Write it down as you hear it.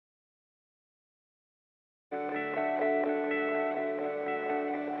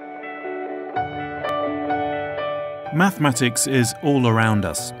Mathematics is all around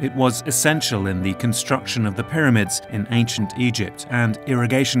us. It was essential in the construction of the pyramids in ancient Egypt and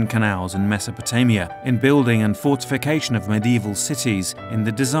irrigation canals in Mesopotamia, in building and fortification of medieval cities, in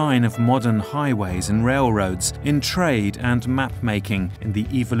the design of modern highways and railroads, in trade and map-making, in the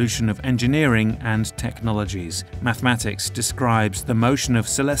evolution of engineering and technologies. Mathematics describes the motion of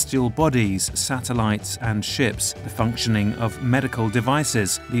celestial bodies, satellites and ships, the functioning of medical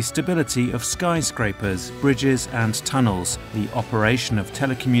devices, the stability of skyscrapers, bridges and tunnels, the operation of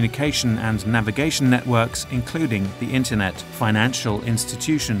telecommunication and navigation networks, including the internet. Financial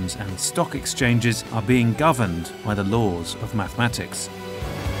institutions and stock exchanges are being governed by the laws of mathematics.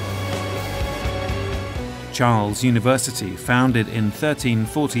 Charles University, founded in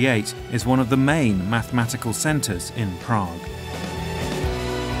 1348, is one of the main mathematical centres in Prague.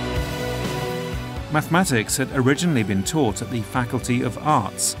 Mathematics had originally been taught at the Faculty of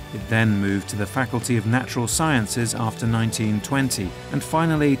Arts. It then moved to the Faculty of Natural Sciences after 1920, and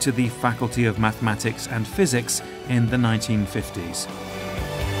finally to the Faculty of Mathematics and Physics in the 1950s.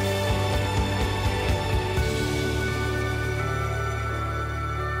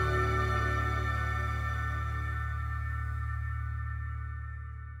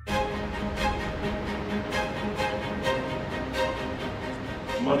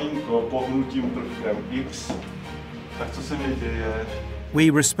 We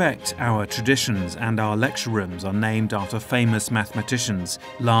respect our traditions, and our lecture rooms are named after famous mathematicians.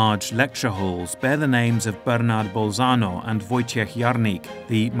 Large lecture halls bear the names of Bernard Bolzano and Wojciech Jarnik.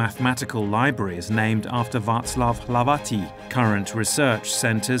 The mathematical library is named after Václav Hlavatý. Current research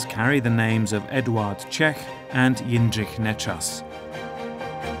centres carry the names of Eduard Čech and Jindřich Nečas.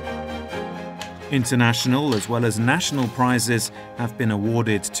 International as well as national prizes have been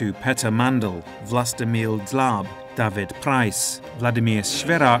awarded to Petr Mandl, Vlastimil Dlab, David Preiss, Vladimír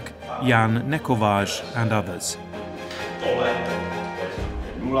Šverák, Jan Nekovář and others.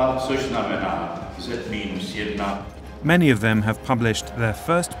 Many of them have published their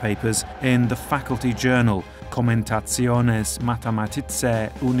first papers in the faculty journal Commentationes Mathematicae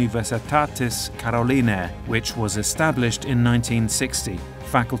Universitatis Carolinae, which was established in 1960.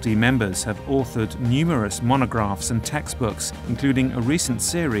 Faculty members have authored numerous monographs and textbooks, including a recent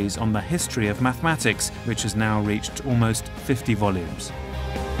series on the history of mathematics, which has now reached almost 50 volumes.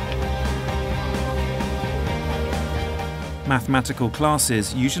 Mathematical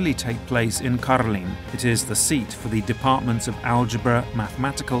classes usually take place in Karlín. It is the seat for the departments of algebra,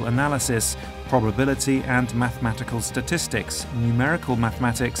 mathematical analysis, probability and mathematical statistics, numerical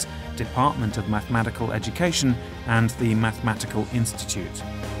mathematics, Department of Mathematical Education and the Mathematical Institute.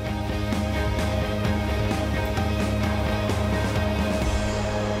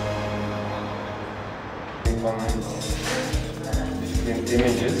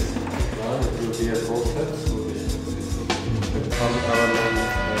 Images. It will be a concept.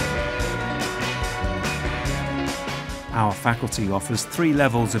 Our faculty offers 3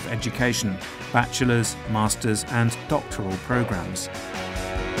 levels of education: bachelor's, master's and doctoral programs.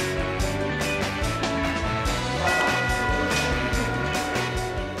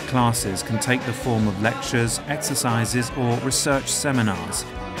 Classes can take the form of lectures, exercises or research seminars.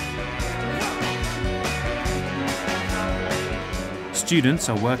 Students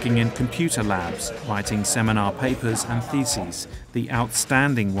are working in computer labs, writing seminar papers and theses. The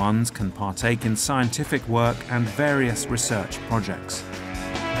outstanding ones can partake in scientific work and various research projects.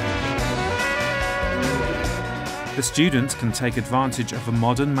 The students can take advantage of a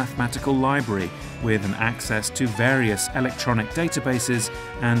modern mathematical library with an access to various electronic databases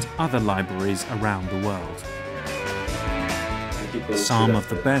and other libraries around the world. Some of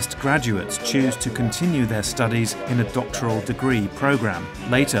the best graduates choose to continue their studies in a doctoral degree program.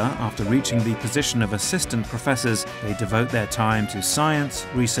 Later, after reaching the position of assistant professors, they devote their time to science,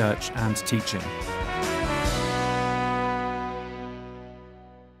 research and teaching.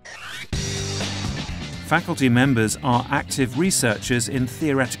 Faculty members are active researchers in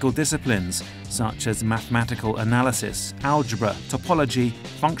theoretical disciplines such as mathematical analysis, algebra, topology,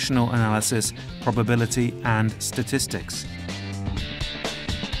 functional analysis, probability and statistics.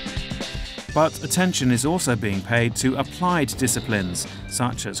 But attention is also being paid to applied disciplines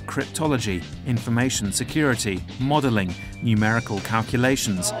such as cryptology, information security, modelling, numerical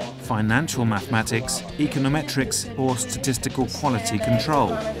calculations, financial mathematics, econometrics or statistical quality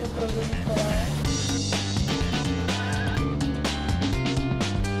control.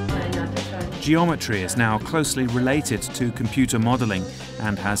 Geometry is now closely related to computer modelling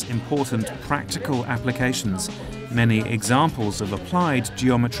and has important practical applications. Many examples of applied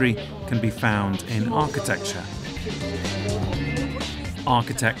geometry can be found in architecture.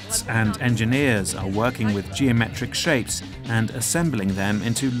 Architects and engineers are working with geometric shapes and assembling them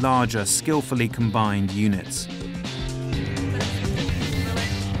into larger, skillfully combined units.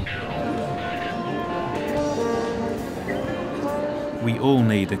 We all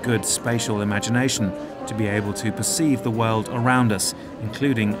need a good spatial imagination to be able to perceive the world around us,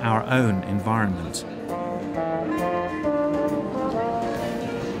 including our own environment.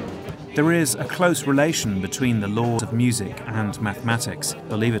 There is a close relation between the laws of music and mathematics.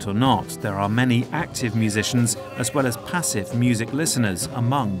 Believe it or not, there are many active musicians as well as passive music listeners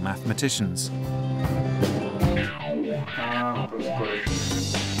among mathematicians.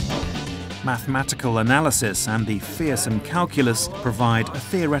 Mathematical analysis and the fearsome calculus provide a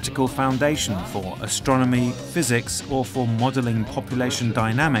theoretical foundation for astronomy, physics, or for modelling population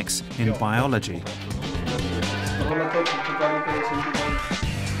dynamics in biology.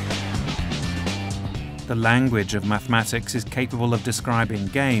 The language of mathematics is capable of describing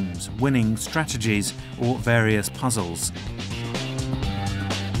games, winning strategies, or various puzzles.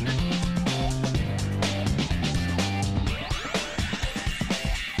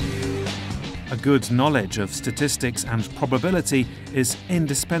 A good knowledge of statistics and probability is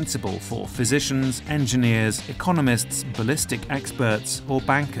indispensable for physicians, engineers, economists, ballistic experts, or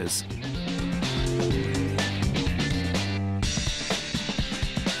bankers.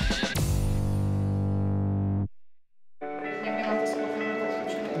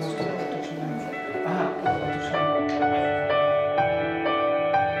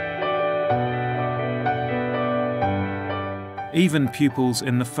 Even pupils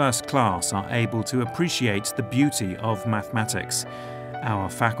in the first class are able to appreciate the beauty of mathematics. Our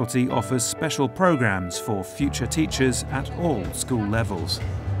faculty offers special programs for future teachers at all school levels.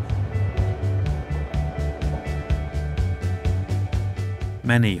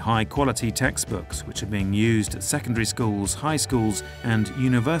 Many high-quality textbooks, which are being used at secondary schools, high schools and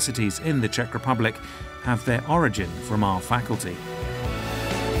universities in the Czech Republic, have their origin from our faculty.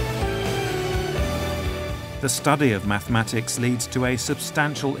 The study of mathematics leads to a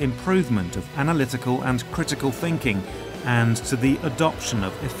substantial improvement of analytical and critical thinking and to the adoption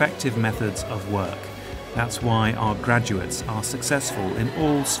of effective methods of work. That's why our graduates are successful in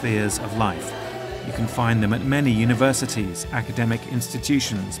all spheres of life. You can find them at many universities, academic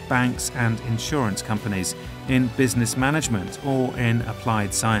institutions, banks and insurance companies, in business management or in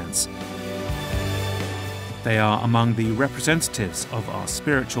applied science. They are among the representatives of our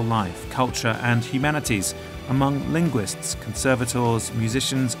spiritual life, culture and humanities, among linguists, conservators,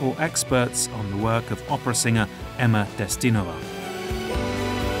 musicians or experts on the work of opera singer Emma Destinova.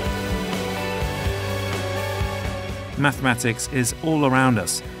 Mathematics is all around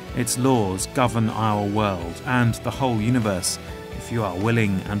us. Its laws govern our world and the whole universe. If you are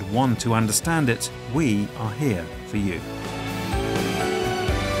willing and want to understand it, we are here for you.